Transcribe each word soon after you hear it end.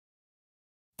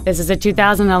This is a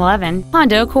 2011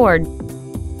 Honda Accord.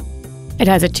 It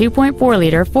has a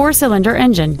 2.4-liter four-cylinder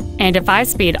engine and a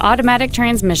 5-speed automatic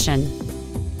transmission.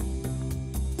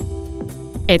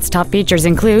 Its top features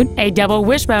include a double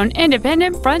wishbone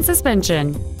independent front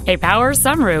suspension, a power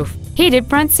sunroof, heated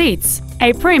front seats,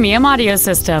 a premium audio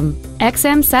system,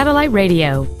 XM satellite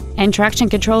radio, and traction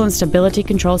control and stability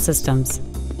control systems.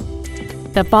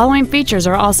 The following features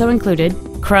are also included: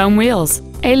 chrome wheels,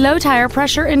 a low tire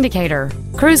pressure indicator,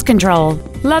 cruise control,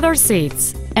 leather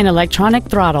seats, an electronic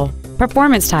throttle,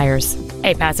 performance tires,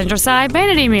 a passenger side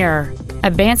vanity mirror,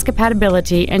 advanced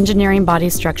compatibility engineering body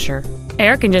structure,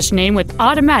 air conditioning with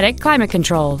automatic climate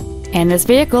control, and this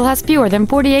vehicle has fewer than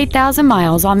 48,000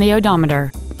 miles on the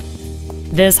odometer.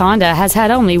 This Honda has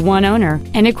had only one owner,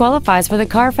 and it qualifies for the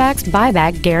Carfax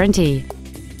buyback guarantee.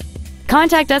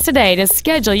 Contact us today to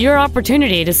schedule your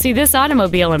opportunity to see this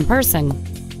automobile in person.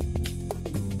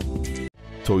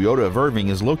 Toyota of Irving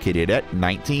is located at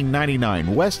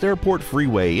 1999 West Airport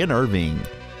Freeway in Irving.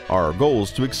 Our goal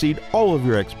is to exceed all of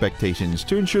your expectations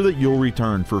to ensure that you'll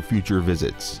return for future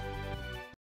visits.